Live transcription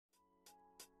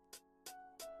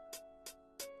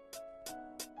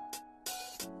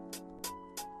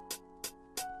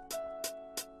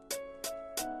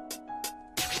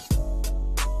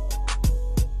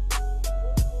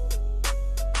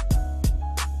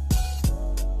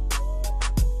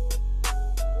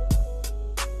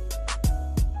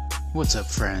What's up,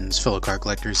 friends, fellow card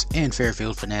collectors, and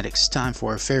Fairfield Fanatics? Time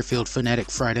for a Fairfield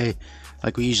Fanatic Friday,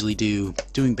 like we usually do,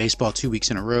 doing baseball 2 weeks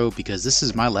in a row because this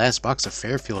is my last box of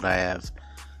Fairfield I have.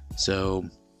 So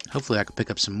hopefully I can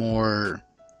pick up some more,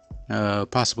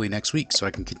 possibly next week, so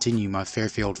I can continue my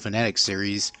Fairfield Fanatic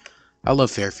series. I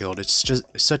love Fairfield. It's just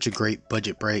such a great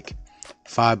budget break.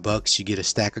 $5, you get a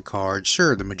stack of cards.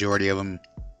 Sure, the majority of them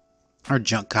are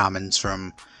junk commons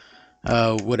from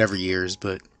whatever years,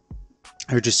 but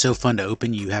they're just so fun to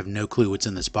open. You have no clue what's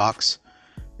in this box,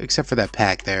 except for that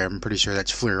pack there. I'm pretty sure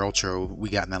that's Fleer Ultra we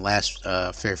got in that last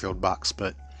Fairfield box,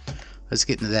 but let's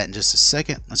get into that in just a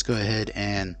second. Let's go ahead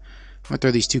and I'm going to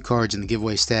throw these two cards in the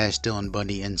giveaway stash. Dylan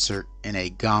Bundy insert in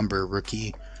a Gomber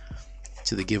rookie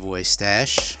to the giveaway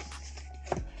stash.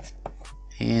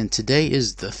 And today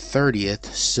is the 30th,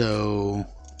 so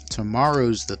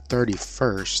tomorrow's the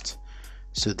 31st.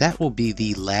 So that will be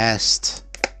the last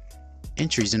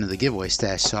entries into the giveaway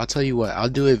stash. So I'll tell you what, I'll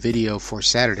do a video for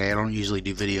Saturday. I don't usually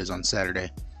do videos on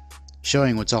Saturday,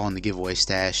 showing what's all in the giveaway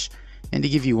stash and to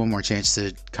give you one more chance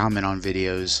to comment on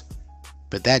videos.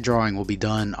 But that drawing will be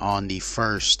done on the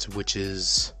 1st, which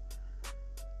is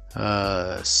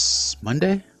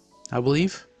Monday, I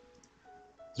believe.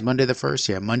 Is Monday the 1st?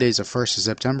 Yeah, Monday's the 1st of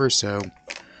September, so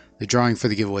the drawing for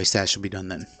the giveaway stash will be done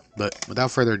then. But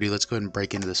without further ado, let's go ahead and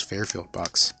break into this Fairfield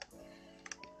box.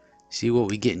 See what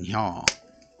we get in y'all.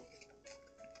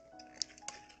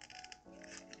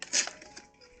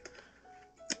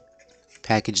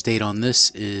 Package date on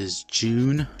this is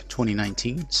June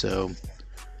 2019, so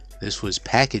this was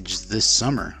packaged this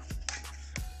summer.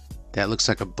 That looks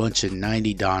like a bunch of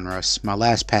 90 Donruss. My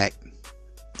last pack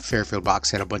Fairfield box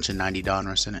had a bunch of 90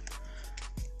 Donruss in it,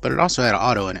 but it also had an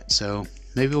auto in it, so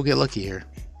maybe we'll get lucky here.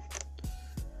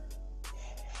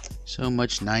 So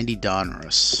much 90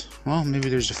 Donruss. Well, maybe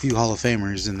there's a few Hall of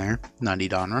Famers in there. 90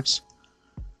 Donruss.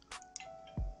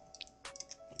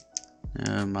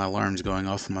 My alarm's going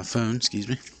off on my phone, excuse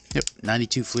me. Yep,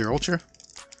 92 Fleer Ultra.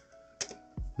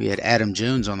 We had Adam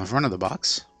Jones on the front of the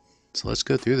box. So let's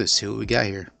go through this, see what we got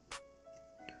here.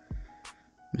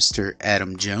 Mr.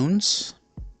 Adam Jones.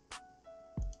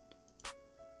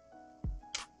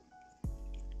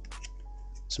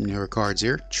 Some newer cards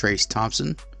here. Trace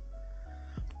Thompson.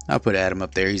 I'll put Adam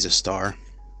up there, he's a star.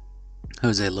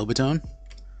 Jose Lobaton,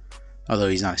 although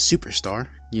he's not a superstar.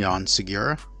 Jan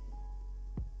Segura.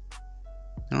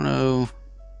 I don't know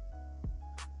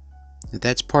if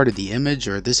that's part of the image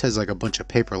or this has like a bunch of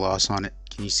paper loss on it.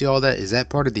 Can you see all that? Is that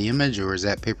part of the image or is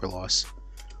that paper loss?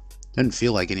 Doesn't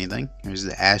feel like anything. There's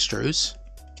the Astros.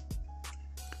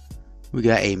 We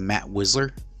got a Matt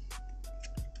Whistler.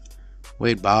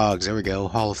 Wade Boggs, there we go.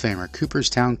 Hall of Famer.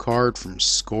 Cooperstown card from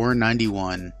Score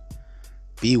 91.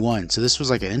 B1. So this was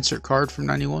like an insert card from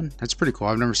 91. That's pretty cool.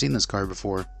 I've never seen this card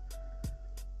before.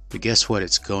 But guess what?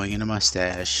 It's going into my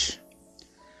stash.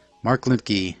 Mark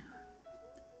Lemke.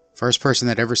 First person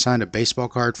that ever signed a baseball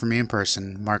card for me in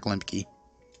person. Mark Lemke.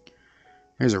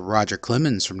 Here's a Roger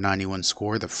Clemens from 91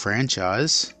 Score, the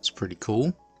franchise. It's pretty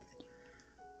cool.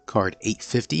 Card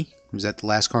 850. Was that the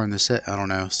last card in the set? I don't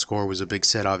know. Score was a big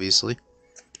set, obviously.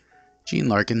 Gene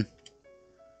Larkin.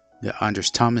 The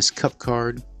Andres Thomas Cup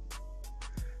card.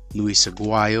 Luis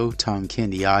Aguayo, Tom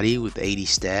Candiotti with 80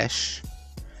 stash.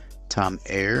 Tom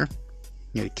Ayer.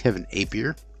 You got Kevin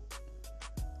Apier.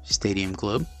 Stadium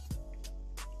Club.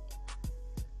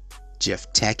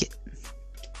 Jeff Tackett.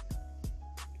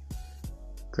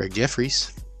 Greg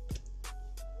Jeffries.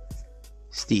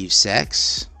 Steve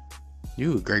Sachs.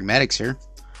 Ooh, Greg Maddux here.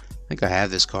 I think I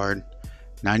have this card.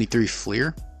 93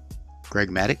 Fleer. Greg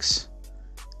Maddux.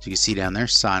 As you can see down there,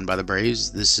 signed by the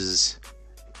Braves. This is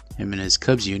him in his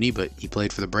Cubs uni, but he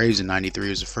played for the Braves in 93. It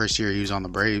was the first year he was on the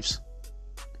Braves.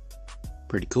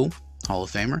 Pretty cool. Hall of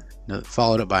Famer.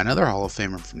 Followed up by another Hall of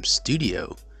Famer from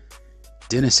Studio.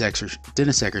 Dennis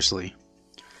Eckersley.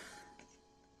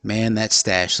 Man, that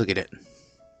stash. Look at it.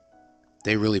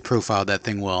 They really profiled that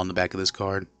thing well on the back of this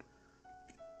card.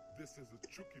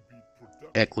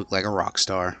 Eck looked like a rock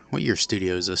star. What year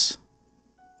studio is this?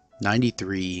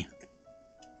 93.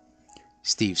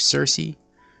 Steve Cersei.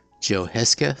 Joe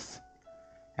Hesketh.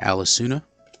 Alasuna.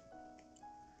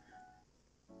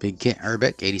 Big Kent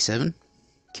Urbeck, 87.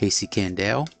 Casey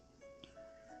Candale.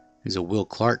 There's a Will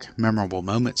Clark Memorable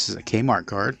Moments as a Kmart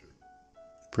card.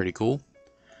 Pretty cool.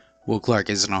 Will Clark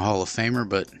isn't a Hall of Famer,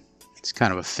 but it's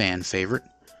kind of a fan favorite.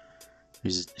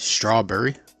 There's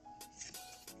Strawberry.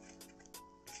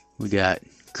 We got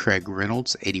Craig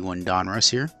Reynolds, 81 Donruss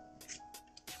here.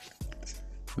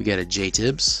 We got a J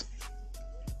Tibbs.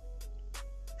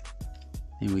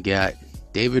 And we got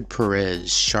David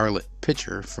Perez, Charlotte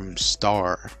pitcher from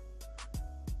Star.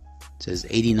 It says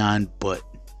 89 but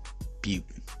Butte.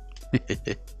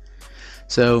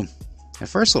 So that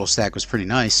first little stack was pretty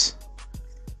nice.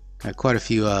 Got quite a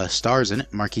few stars in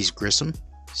it. Marquise Grissom,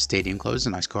 Stadium Club is a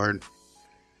nice card.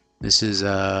 This is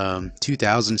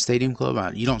 2000 Stadium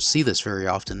Club. You don't see this very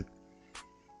often.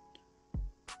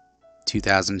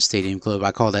 2000 Stadium Club.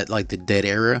 I call that like the dead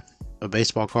era of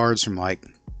baseball cards from like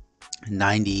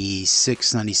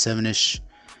 96, 97-ish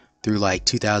through like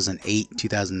 2008,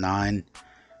 2009.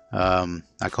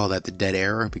 I call that the dead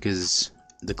era because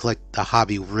the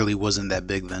hobby really wasn't that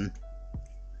big then.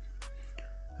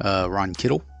 Ron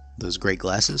Kittle, those great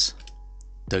glasses.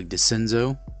 Doug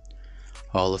DeCenzo,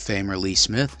 Hall of Famer Lee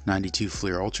Smith, 92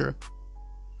 Fleer Ultra.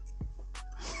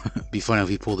 Be funny if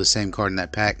he pulled the same card in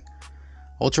that pack.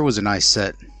 Ultra was a nice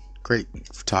set. Great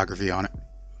photography on it.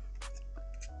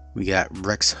 We got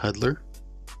Rex Hudler,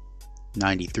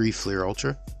 93 Fleer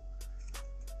Ultra.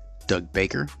 Doug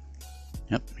Baker.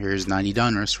 Yep, here's 90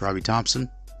 Donruss. Robbie Thompson.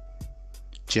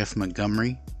 Jeff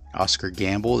Montgomery. Oscar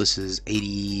Gamble. This is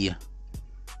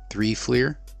 83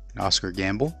 Fleer. Oscar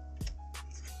Gamble.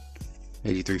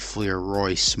 83 Fleer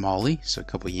Roy Smalley. So a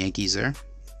couple Yankees there.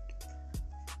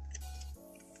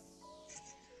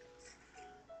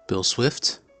 Bill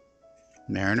Swift,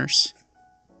 Mariners.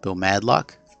 Bill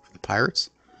Madlock for the Pirates.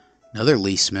 Another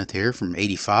Lee Smith here from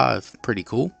 85. Pretty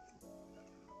cool.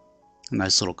 A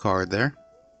nice little card there.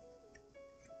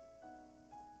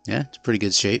 Yeah, it's pretty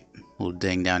good shape. A little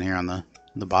ding down here on the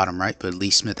bottom right, but Lee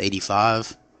Smith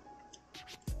 85.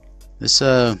 This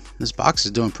box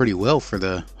is doing pretty well for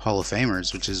the Hall of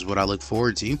Famers, which is what I look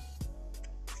forward to.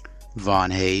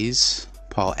 Von Hayes,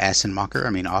 Paul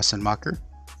Assenmacher.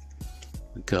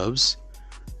 The Cubs.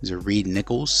 These are Reed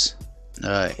Nichols,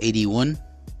 81,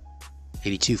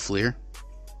 82 Fleer.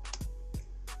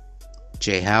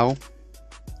 Jay Howe,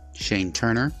 Shane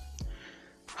Turner,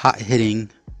 hot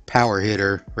hitting power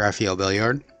hitter Rafael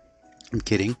Belliard. I'm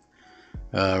kidding.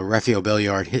 Rafael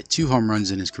Belliard hit 2 home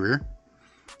runs in his career.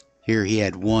 Here he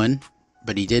had 1,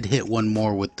 but he did hit 1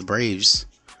 more with the Braves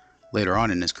later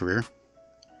on in his career.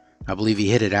 I believe he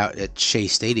hit it out at Shea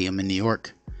Stadium in New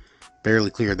York.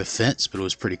 Barely cleared the fence, but it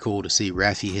was pretty cool to see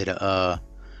Raffy hit a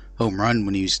home run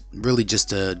when he was really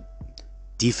just a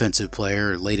defensive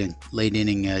player, late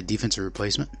inning defensive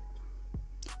replacement.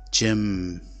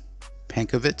 Jim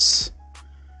Pankovitz,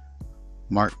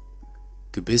 Mark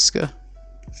Kubiska,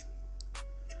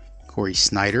 Corey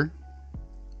Snyder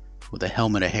with a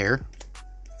helmet of hair.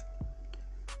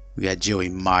 We got Joey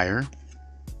Meyer.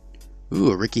 Ooh,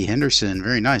 a Ricky Henderson,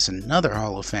 very nice, another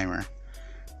Hall of Famer.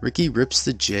 Ricky rips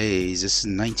the Jays. This is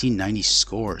 1990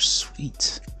 score.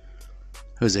 Sweet.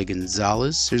 Jose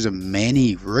Gonzalez. There's a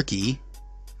Manny rookie.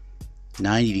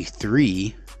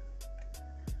 93.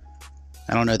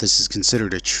 I don't know if this is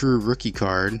considered a true rookie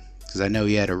card, because I know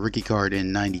he had a rookie card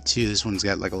in 92. This one's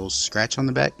got like a little scratch on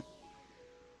the back.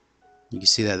 You can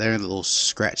see that there, the little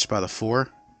scratch by the 4.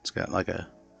 It's got like a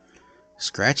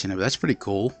scratch in it, but that's pretty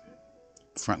cool.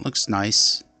 Front looks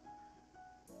nice.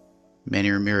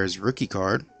 Manny Ramirez rookie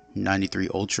card, 93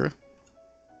 Ultra.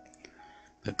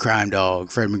 The Crime Dog,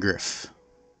 Fred McGriff.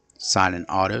 Signing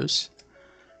autos.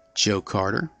 Joe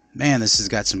Carter. Man, this has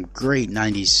got some great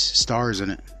 90s stars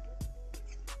in it.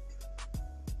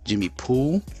 Jimmy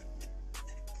Poole.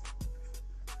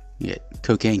 You got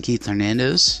Cocaine Keith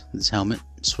Hernandez, his helmet,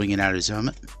 swinging out his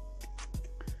helmet.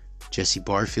 Jesse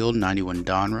Barfield, 91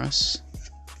 Donruss.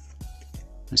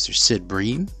 Mr. Sid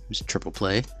Bream, his triple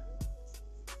play.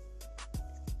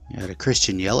 You got a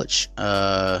Christian Yelich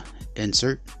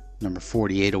insert, number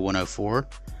 48 of 104.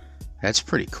 That's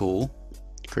pretty cool.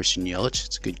 Christian Yelich,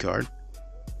 it's a good card.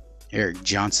 Eric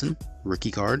Johnson,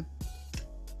 rookie card.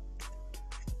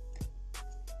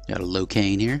 Got a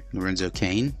Locaine here, Lorenzo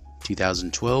Cain,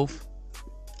 2012.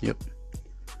 Yep.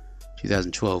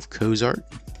 2012 Cozart.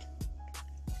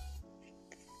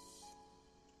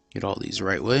 Get all these the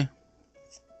right way.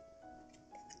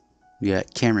 We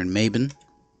got Cameron Maben.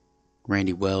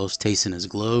 Randy Wells tasting his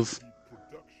glove.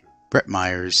 Brett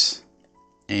Myers.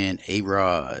 And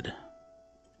A-Rod.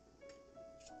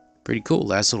 Pretty cool.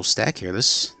 Last little stack here.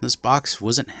 This box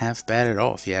wasn't half bad at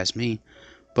all, if you ask me.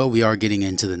 But we are getting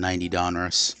into the 90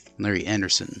 Donruss. Larry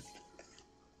Anderson.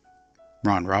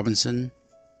 Ron Robinson.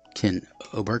 Ken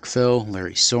Oberkfell.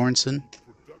 Larry Sorensen.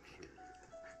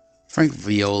 Frank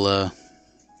Viola.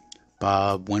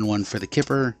 Bob Winone for the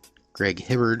Kipper. Greg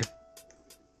Hibbard.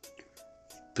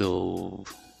 Bill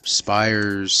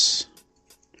Spires,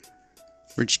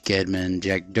 Rich Gedman,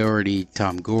 Jack Doherty,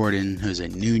 Tom Gordon, Jose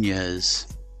Nunez,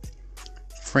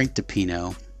 Frank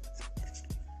DePino,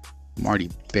 Marty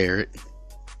Barrett,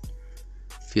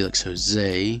 Felix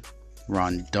Jose,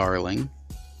 Ron Darling,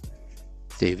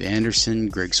 Dave Anderson,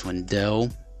 Greg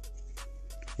Swindell,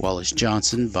 Wallace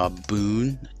Johnson, Bob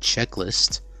Boone,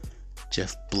 Checklist,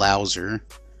 Jeff Blauser,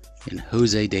 and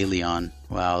Jose De Leon.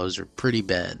 Wow, those are pretty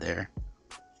bad there.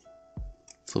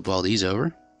 Flip all these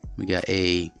over. We got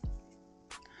a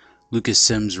Lucas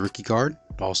Sims rookie card,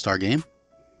 All-Star Game.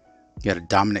 We got a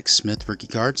Dominic Smith rookie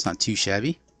card. It's not too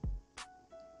shabby.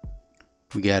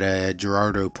 We got a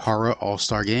Gerardo Parra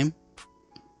All-Star Game.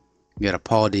 We got a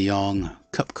Paul DeJong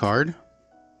Cup card.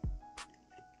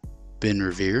 Ben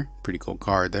Revere, pretty cool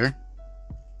card there.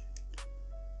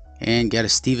 And got a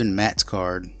Steven Matz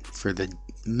card for the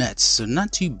Mets, so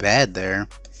not too bad there.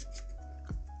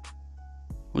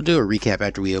 We'll do a recap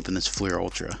after we open this Fleer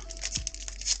Ultra.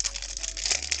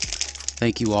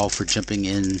 Thank you all for jumping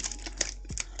in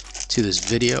to this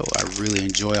video. I really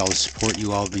enjoy all the support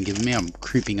you all have been giving me. I'm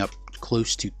creeping up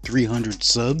close to 300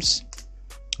 subs,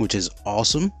 which is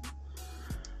awesome.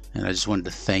 And I just wanted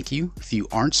to thank you. If you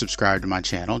aren't subscribed to my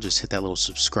channel, just hit that little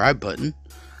subscribe button.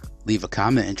 Leave a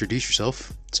comment, introduce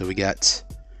yourself. So we got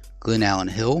Glenn Allen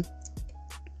Hill,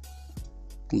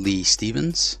 Lee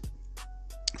Stevens,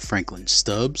 Franklin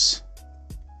Stubbs,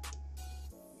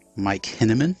 Mike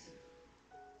Henneman,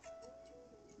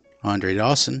 Andre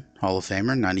Dawson, Hall of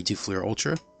Famer, 92 Fleer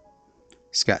Ultra,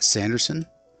 Scott Sanderson,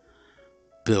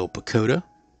 Bill Pacoda,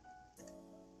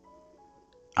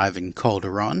 Ivan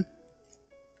Calderon,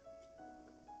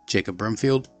 Jacob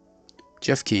Brumfield,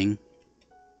 Jeff King,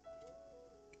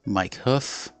 Mike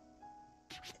Huff,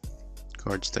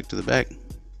 card stuck to the back,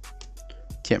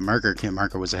 Kent Merker. Kent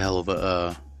Merker was a hell of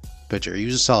a pitcher. He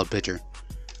was a solid pitcher.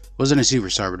 Wasn't a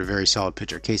superstar, but a very solid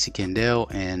pitcher. Casey Kendall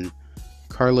and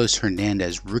Carlos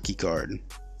Hernandez rookie card.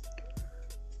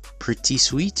 Pretty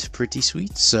sweet, pretty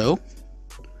sweet. So,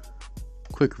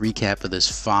 quick recap of this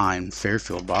fine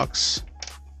Fairfield box.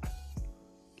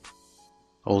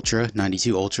 Ultra,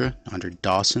 92 Ultra, under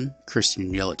Dawson.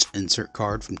 Christian Yelich insert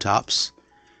card from Topps.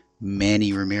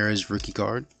 Manny Ramirez rookie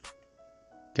card.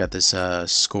 Got this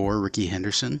score, Ricky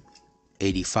Henderson.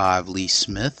 85 Lee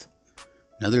Smith.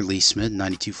 Another Lee Smith,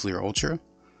 92 Fleer Ultra.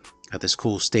 Got this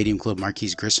cool Stadium Club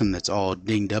Marquise Grissom that's all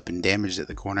dinged up and damaged at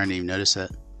the corner. I didn't even notice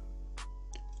that.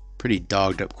 Pretty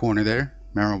dogged up corner there.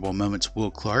 Memorable moments,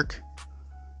 Will Clark.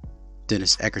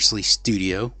 Dennis Eckersley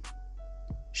Studio,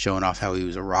 showing off how he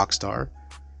was a rock star.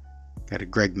 Got a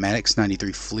Greg Maddux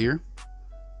 93 Fleer.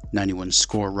 91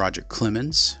 score, Roger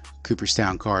Clemens.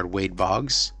 Cooperstown card, Wade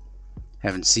Boggs.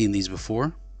 Haven't seen these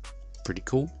before. Pretty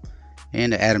cool.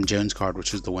 And an Adam Jones card,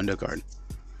 which was the window card.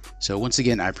 So once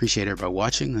again, I appreciate everybody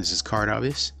watching. This is Card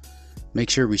Obvious. Make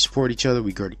sure we support each other.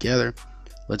 We grow together.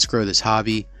 Let's grow this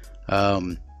hobby.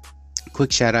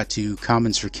 Quick shout out to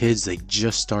Commons for Kids. They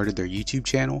just started their YouTube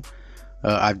channel.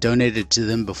 I've donated to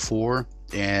them before,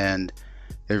 and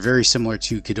they're very similar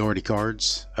to Kidority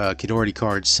Cards. Kidority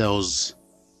Cards sells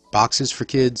boxes for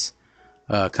kids.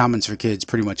 Commons for Kids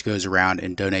pretty much goes around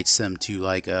and donates them to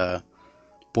like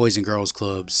boys and girls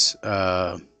clubs,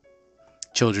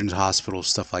 children's hospitals,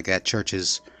 stuff like that,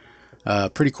 churches.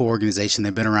 Pretty cool organization.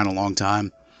 They've been around a long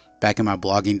time. Back in my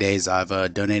blogging days,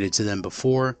 I've donated to them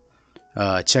before.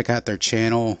 Check out their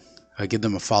channel. Give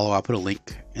them a follow. I'll put a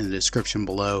link in the description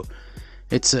below.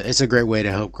 It's a great way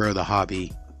to help grow the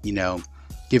hobby. You know,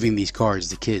 giving these cards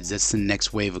to kids. That's the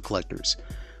next wave of collectors.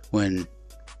 When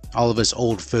all of us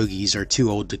old fogies are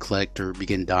too old to collect or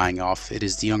begin dying off, it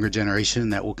is the younger generation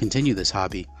that will continue this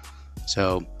hobby.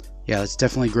 So yeah, let's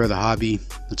definitely grow the hobby.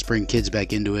 Let's bring kids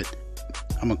back into it.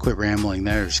 I'm gonna quit rambling.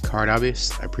 There's Card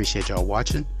Obvious. I appreciate y'all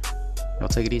watching. Y'all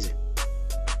take it easy.